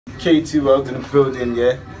K2 World in the building,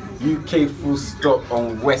 yeah. UK Full Stop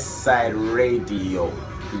on West Side Radio.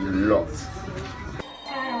 Be locked.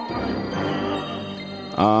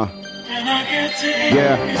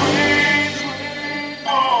 Yeah.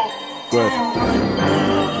 Good.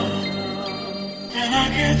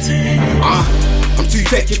 I'm too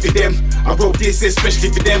techy for them. I wrote this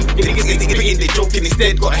especially for them. You niggas ain't thinking they joking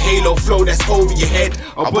instead. Got a halo flow that's over your head.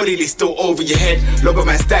 Our body is still over your head. Logger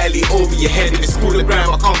man styling over your head. In the school of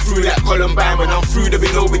grime, I come through like Columbine. When I'm through, there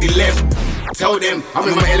be nobody left. Tell them I'm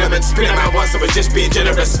in my element. Spin a man once, I was just being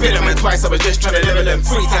generous. Spin a man twice, I was just trying to level them.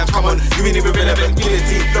 3 times, come on, you ain't even relevant.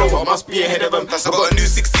 Unity flow, I must be ahead of them. I got a new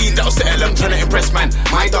 16 that'll settle them. Trying to impress man.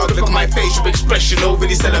 My dog, look at my facial expression,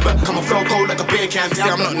 overly celibate. Come on, flow cold like a beer can. See,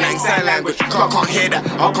 I'm not Nang sign language. Can't hear that.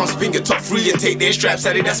 I'll come spin your top 3 and take their straps.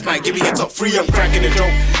 Sadly, that's mine. Give me your top 3. I'm cracking the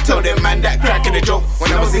joke. Tell them man that cracking the joke.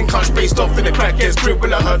 When I was in country based off in the crackheads crib,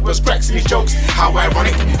 all I heard was cracks in his jokes. How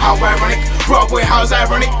ironic, how ironic. Raw boy, how's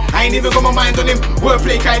ironic? I ain't even got my mind on him.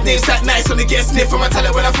 Wordplay guide name sat nice on the get sniff on my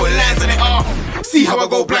talent when I put lines on it. See how I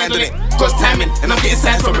go blind on it. Cause timing, and I'm getting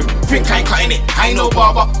signs from him. Think I ain't cutting it, I ain't no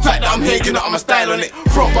barber. Fact that I'm here, you know I'm a style on it.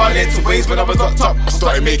 Front bar led to waves when I was locked up. I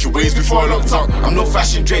started making waves before I locked up. I'm no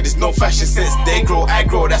fashion trade, there's no fashion sense. They grow, I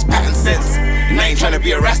grow, that's pattern sense. And I ain't trying to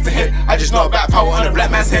be a rasta head. I just know about power on a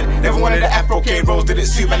black man's head. Never wanted the Afro K rolls, didn't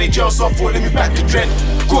suit man in jail, so I thought let me back to dread.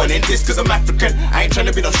 Go on in this cause I'm African. I ain't trying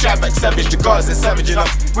to be no shy back savage. The guards ain't savage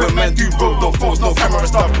enough. When man do road, no phones, no camera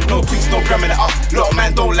stuff. No tweets, no gramming it up. Lot of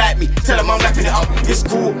man don't like me, tell them I'm lapping it up. It's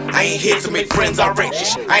cool, I ain't here to make friends, I wreck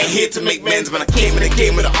shit. I ain't here to make men's. When I came in the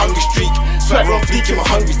game with a hungry streak, swagger on fleek in my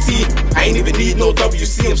hungry tea. I ain't even need no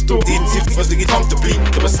WC, I'm still eating tips for singing comfortably.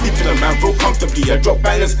 They was sleeping on man, bro, comfortably. I drop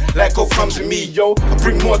bangers like hope comes with me, yo. I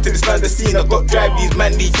bring more to this London scene. I got drive these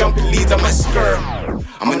man need jumping leads, I might skirt.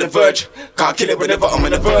 I'm on the verge, can't kill it whenever I'm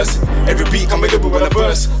in a verse. Every beat come with it when I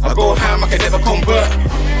verse. I go ham, I can never convert.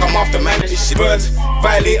 Come after man and this shit burns.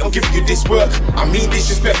 Violate, I'm giving you this work. I mean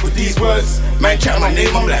disrespect with these words. Man chat my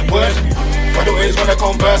name, I'm like word. I don't always wanna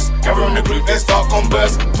converse. Carry on the group, let's start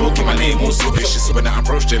converse. Talking my name, all so vicious. So when I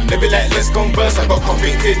approach them, they be like, let's converse. I got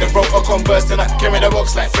convicted, the broke a converse. And I carry the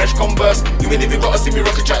box like fresh converse. Even if you gotta see me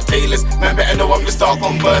rocket track tailors, man better know I'm the star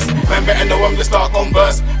converse. Man better know I'm the star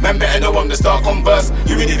converse. Man better know I'm the star converse.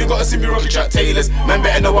 You ain't even gotta see me rocket track tailors. Man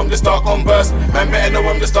better know I'm the star converse. Man better know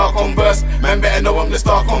I'm the star converse. Man better know I'm the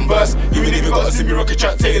star converse. You ain't even gotta see me rocket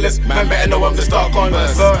track tailors. Man better know I'm the star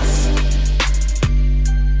converse.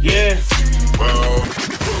 Yeah. Well,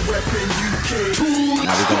 we're reppin' UK.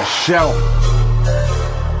 Now we're gonna shell.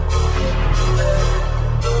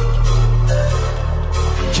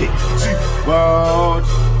 K2 World.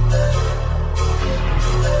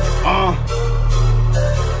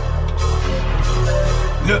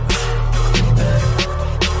 Look.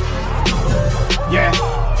 Yeah.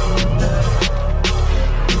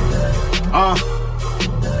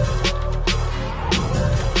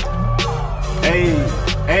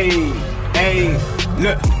 Hey,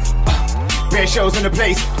 look. Bare shows in the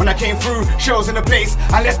place, when I came through, shows in the place.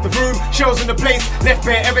 I left the room, shows in the place. Left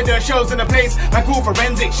bare evidence, shows in the place. My cool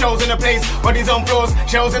forensic, shows in the place. Bodies on floors,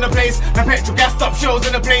 shows in the place. My petrol gassed up, shows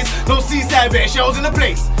in the place. No seaside, bare shows in the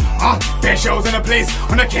place. Bare shows in the place,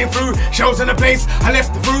 when I came through, shows in the place. I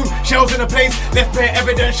left the room, shows in the place. Left bare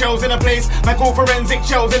evidence, shows in the place. My cool forensic,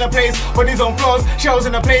 shows in the place. Bodies on floors, shows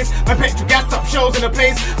in the place. My petrol gassed up, shows in the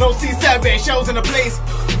place. No seaside, bare shows in the place.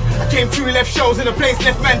 I came through, left shows in the place,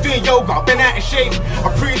 left man doing yoga, been out of shape.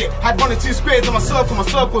 I preyed it, had 1 or 2 squares on my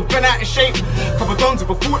circle's been out of shape. Couple dons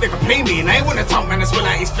with a thought they could pay me, and I ain't want to talk man that's well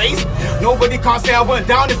out his face. Nobody can't say I weren't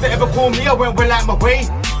down, if they ever call me, I went well out my way.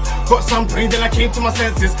 Got some brain, then I came to my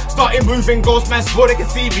senses. Started moving, ghost man swore they could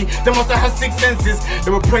see me. They must have had 6 senses.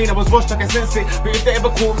 They were praying I was washed, I can sense it. But if they ever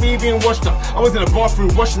caught me being washed up, I was in the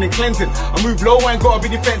bathroom washing and cleansing. I moved low, I ain't gotta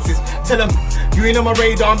be defenses. Tell them, you ain't on my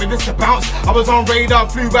radar, maybe it's a bounce. I was on radar,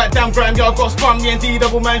 flew back down Grime Yard, got spun. Me and D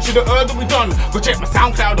double man should've heard that we done. Go check my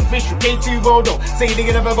SoundCloud, official K2 World. Say they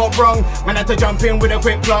never got wrong. Man had to jump in with a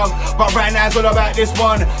quick plug. But right now it's all about this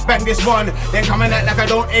one. Bang this one, then come and act like I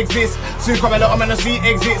don't exist. Soon come a lot of man to see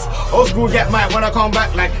exits. Old school get mic when I come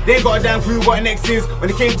back like they ain't got a damn clue what next is.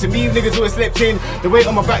 When it came to me, niggas always slept in. The weight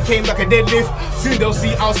on my back came like a deadlift. Soon they'll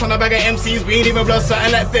see us on a bag of MCs. We ain't even blood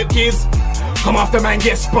something like step kids. Come after man,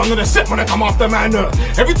 get spun on the set when I come after man.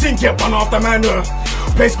 Everything get run after man.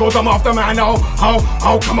 Place goes, I'm after man.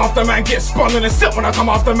 I'll come after man, get spun on the set when I come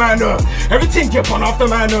after man. Everything get run after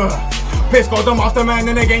man. Place goes, I'm after man,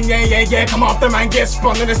 and again, yeah. Come after man, get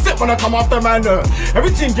spun on the set when I come after man.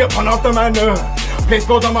 Everything get run after man. Place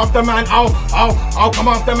goes, I'm after man. I'll come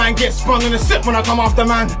after man, get spun on the set when I come after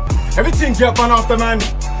man. Everything get run after man.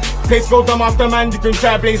 Place go dumb after man, you can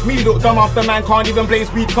try blaze me. Look dumb after man, can't even blaze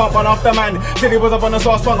weed, can't run after man. Said he was up on the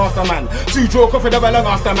sauce, swung after man. 2 draw coffee, double lung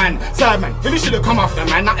after man. Side man, really should've come after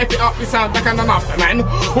man. Now if it up, it sound like I'm after man.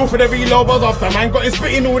 All for the reload was after man. Got him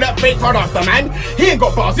spitting all that fake hard after man. He ain't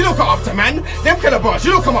got bars, you don't come up to man. Them killer bars,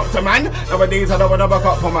 you don't come up to man. Nowadays I don't wanna back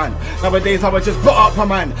up for man. Nowadays I would just put up for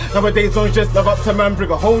man. Nowadays don't just love up to man. Bring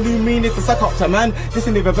a whole new meaning to suck up to man. This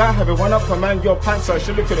ain't even about having one up for man. Your pants so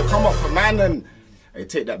should could have come up for man. And hey,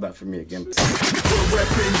 take that back from me again.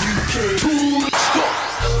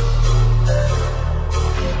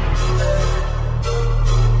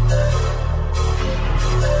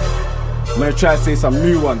 I'm gonna try to say some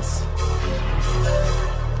new ones.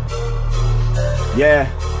 Yeah.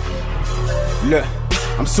 Look,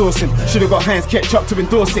 I'm sourcing. Should've got hands kept up to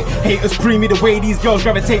endorse it. Haters pre me the way these girls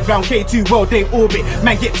gravitate round K2 World they orbit.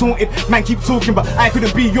 Man get taunted, man keep talking, but I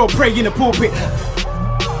couldn't be your prey in the pulpit.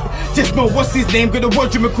 Just know what's his name, gonna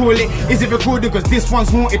what you call it. Is it recorded cause this one's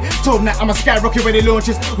haunted? Told that I'm a skyrocket when it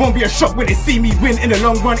launches. Won't be a shock when they see me win in the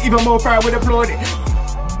long run. Even more fire would applaud it.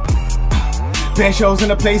 Bare shells in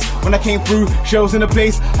the place, when I came through, shells in the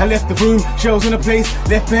place, I left the room, shells in the place,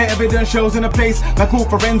 left bare evidence, shells in the place, my cool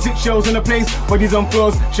forensic, shells in the place, bodies on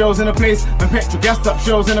floors, shells in the place, my petrol gassed up,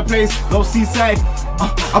 shells in the place, no seaside,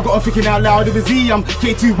 I got on thinking out loud, it was I'm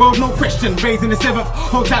K2 World, no question, raised in the 7th,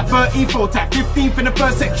 hold tap 13th, hold tap 15th in the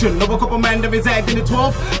first section, know a couple man that reside in the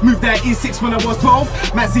 12th, moved that E6 when I was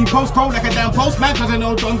 12, man seen postcode like a damn postman, cause I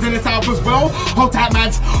know Don's in the south as well, hold tap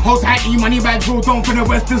mans, hold tap E-money bags, rolled on for the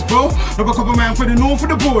west as well, know a couple man for the north of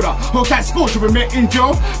the border, hold tight score to be met in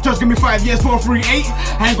jail. Judge give me 5 years for a 3-8.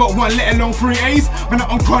 I ain't got one let alone 3 A's. Man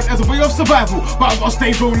I'm on crud as a way of survival, but I gotta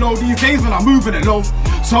stay real low these days when I'm moving it low,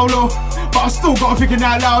 solo. But I still got thinking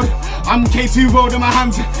out loud. I'm K2 World in my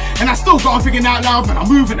hands, and I still got thinking out loud, but I'm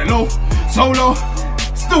moving it low, solo.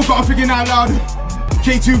 Still got thinking out loud.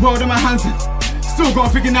 K2 World in my hands, still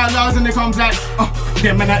got thinking out loud, and it comes like,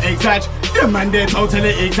 them man are Exagge. Them man they're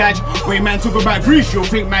totally Exagge. When man talk about Greece, you'll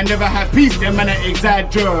think man never have peace. Them man are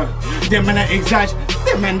Exagge. Them man are Exagge.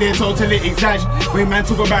 Them man they're totally Exagge. When man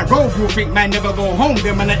talk about road, you'll think man never go home.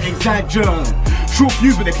 Them man are Exagge. True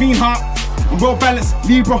fuse with a clean heart, and well balanced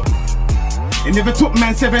Libra. It never took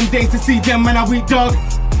man 7 days to see them man a weak dog.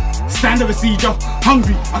 Standard procedure,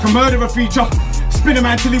 hungry, I can murder a feature. Spin a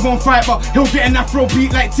man till he won't fight, but he'll get an afro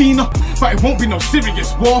beat like Tina. But it won't be no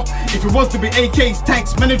serious war. If it was to be AKs,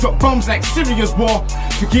 tanks, man, they drop bombs like serious war.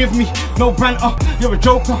 Forgive me, no banter, you're a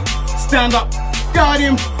joker. Stand up,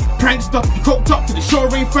 guardian, prankster. You coked up to the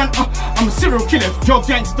shore ain't Fanta. I'm a serial killer, you're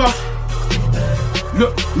gangster.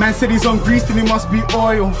 Look, man said he's on grease, then he must be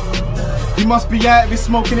oil. He must be out of his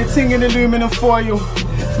smoking a ting in aluminum foil.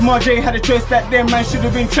 If RJ had a choice back then, man should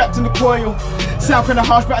have been trapped in the coil. Sound kinda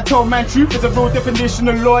harsh, but I told man truth is a real definition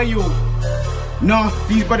of loyal. Nah,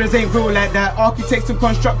 these brothers ain't real like that. Architects and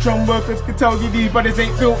construction workers can tell you these brothers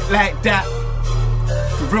ain't built like that.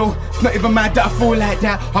 For real, it's not even mad that I feel like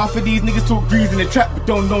that. Half of these niggas talk grease in the trap, but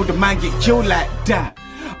don't know the man get killed like that.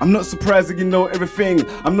 I'm not surprised that you know everything.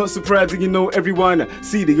 I'm not surprised that you know everyone.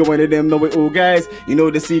 See that you're one of them know it all guys. You know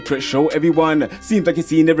the secret, show everyone. Seems like you've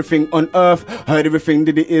seen everything on earth. Heard everything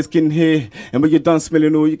that the ears can hear. And when you're done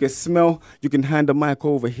smelling all you can smell, you can hand the mic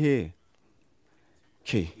over here.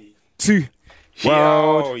 K2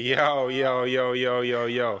 World. Yo.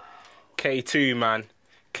 K2 man.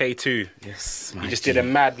 K2. Yes, you just did a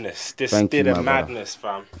madness. This did a madness,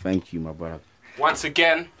 fam. Thank you, my brother. Once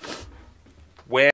again,